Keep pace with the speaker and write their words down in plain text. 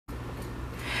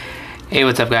Hey,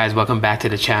 what's up guys? Welcome back to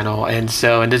the channel. And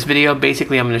so in this video,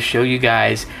 basically I'm going to show you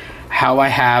guys how I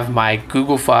have my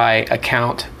Google Fi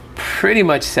account pretty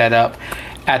much set up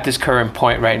at this current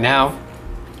point right now.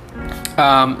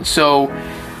 So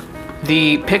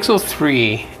the Pixel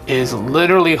 3 is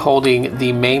literally holding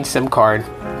the main SIM card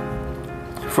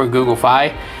for Google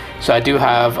Fi. So I do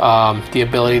have the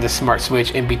ability to smart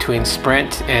switch in between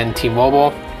Sprint and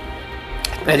T-Mobile.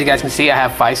 As you guys can see, I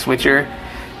have Fi Switcher.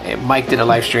 Mike did a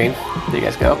live stream. There you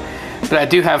guys go. But I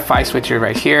do have Fi Switcher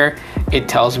right here. It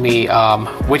tells me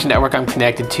which network I'm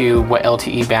connected to, what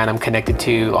LTE band I'm connected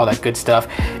to, all that good stuff.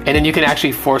 And then you can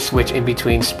actually force switch in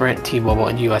between Sprint, T-Mobile,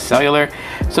 and US Cellular.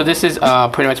 So this is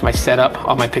pretty much my setup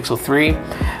on my Pixel 3.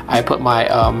 I put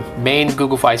my main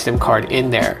Google Fi SIM card in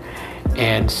there.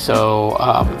 And so,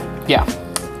 yeah.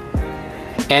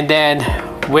 And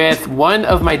then with one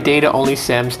of my data-only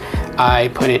SIMs, I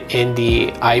put it in the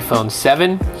iPhone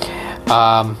 7.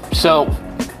 So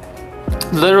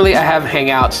literally I have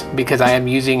Hangouts because I am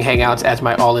using Hangouts as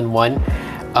my all-in-one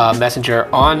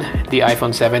messenger on the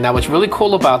iPhone 7. Now what's really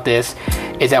cool about this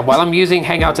is that while I'm using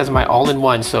Hangouts as my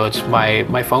all-in-one, so it's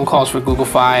my phone calls for Google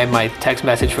Fi, my text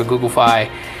message for Google Fi,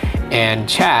 and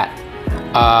chat,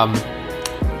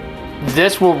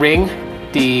 this will ring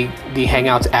the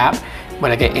Hangouts app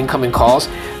when I get incoming calls,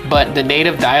 but the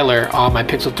native dialer on my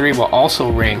Pixel 3 will also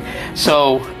ring.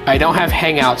 So I don't have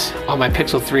Hangouts on my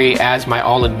Pixel 3 as my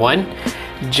all-in-one,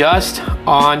 just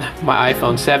on my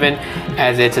iPhone 7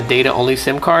 as it's a data-only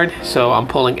SIM card. So I'm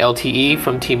pulling LTE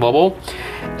from T-Mobile,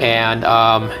 and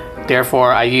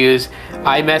therefore I use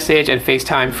iMessage and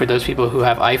FaceTime for those people who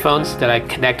have iPhones that I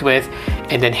connect with,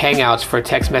 and then Hangouts for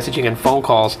text messaging and phone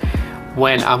calls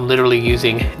when I'm literally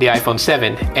using the iPhone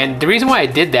 7. And the reason why I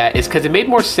did that is because it made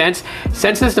more sense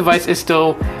since this device is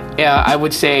still, I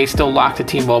would say, still locked to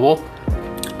T-Mobile,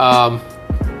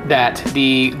 that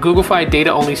the Google Fi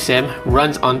data-only SIM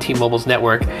runs on T-Mobile's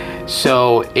network,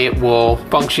 so it will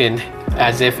function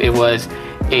as if it was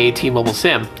a T-Mobile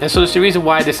SIM. And so it's the reason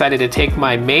why I decided to take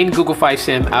my main Google Fi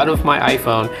SIM out of my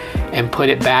iPhone and put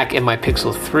it back in my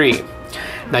Pixel 3.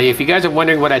 Now, if you guys are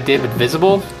wondering what I did with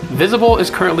Visible, Visible is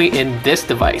currently in this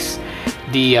device.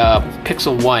 The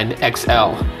Pixel 1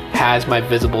 XL has my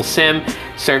Visible SIM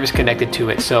service connected to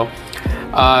it. So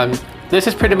this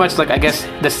is pretty much like, I guess,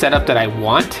 the setup that I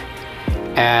want,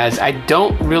 as I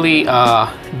don't really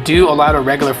do a lot of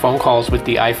regular phone calls with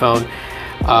the iPhone.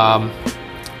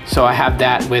 So I have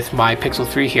that with my Pixel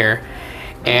 3 here,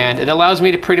 and it allows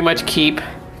me to pretty much keep,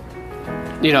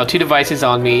 you know, two devices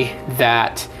on me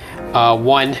that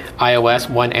one iOS,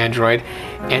 one Android,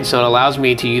 and so it allows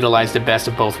me to utilize the best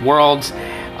of both worlds,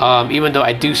 even though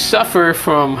I do suffer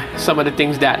from some of the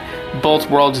things that both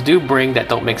worlds do bring that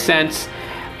don't make sense.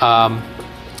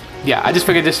 Yeah, I just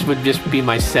figured this would just be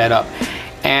my setup.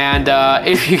 And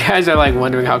if you guys are like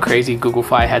wondering how crazy Google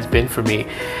Fi has been for me,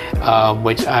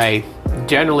 which I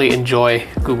generally enjoy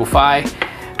Google Fi,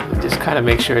 just kind of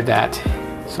make sure that,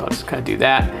 so I'll just kind of do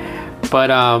that. But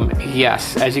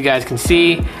yes, as you guys can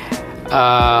see,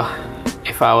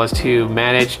 if I was to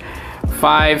manage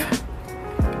 5,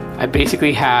 I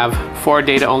basically have 4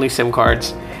 data-only SIM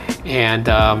cards, and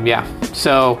yeah,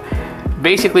 so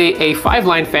basically a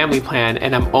 5-line family plan,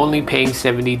 and I'm only paying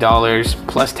 $70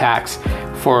 plus tax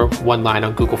for 1 line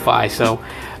on Google Fi. So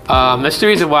that's the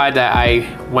reason why that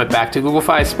I went back to Google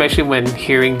Fi, especially when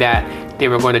hearing that they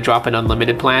were going to drop an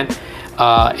unlimited plan.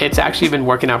 It's actually been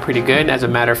working out pretty good. As a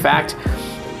matter of fact,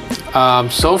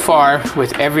 so far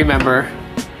with every member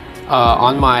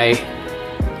on my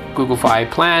Google Fi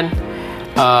plan,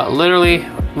 literally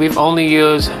we've only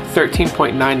used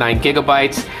 13.99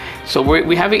 gigabytes. So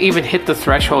we haven't even hit the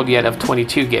threshold yet of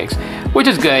 22 gigs, which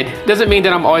is good. Doesn't mean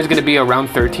that I'm always going to be around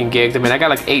 13 gigs. I mean, I got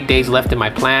like 8 days left in my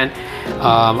plan.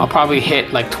 I'll probably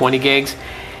hit like 20 gigs.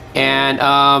 And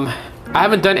I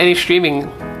haven't done any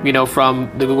streaming, you know, from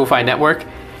the Google Fi network.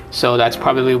 So that's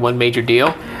probably one major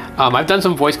deal. I've done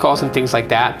some voice calls and things like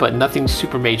that, but nothing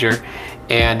super major.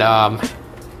 And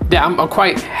yeah, I'm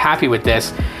quite happy with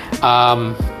this.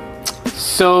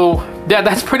 So yeah,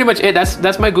 that's pretty much it.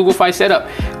 That's my Google Fi setup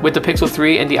with the Pixel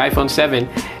 3 and the iPhone 7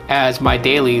 as my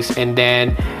dailies. And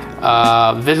then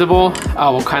Visible, I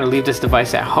will kind of leave this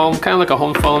device at home, kind of like a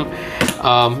home phone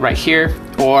right here.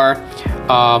 Or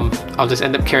I'll just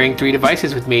end up carrying 3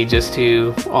 devices with me just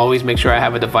to always make sure I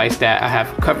have a device that I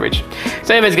have coverage.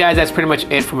 So anyways guys, that's pretty much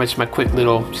it for my quick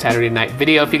little Saturday night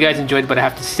video. If you guys enjoyed what I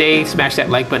have to say, smash that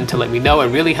like button to let me know. It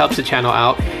really helps the channel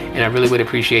out, and I really would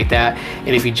appreciate that. And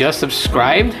if you just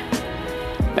subscribed,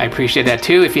 I appreciate that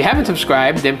too. If you haven't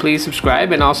subscribed, then please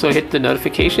subscribe and also hit the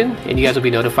notification, and you guys will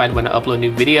be notified when I upload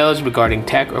new videos regarding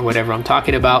tech or whatever I'm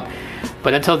talking about.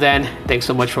 But until then, thanks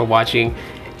so much for watching,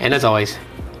 and as always,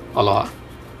 aloha.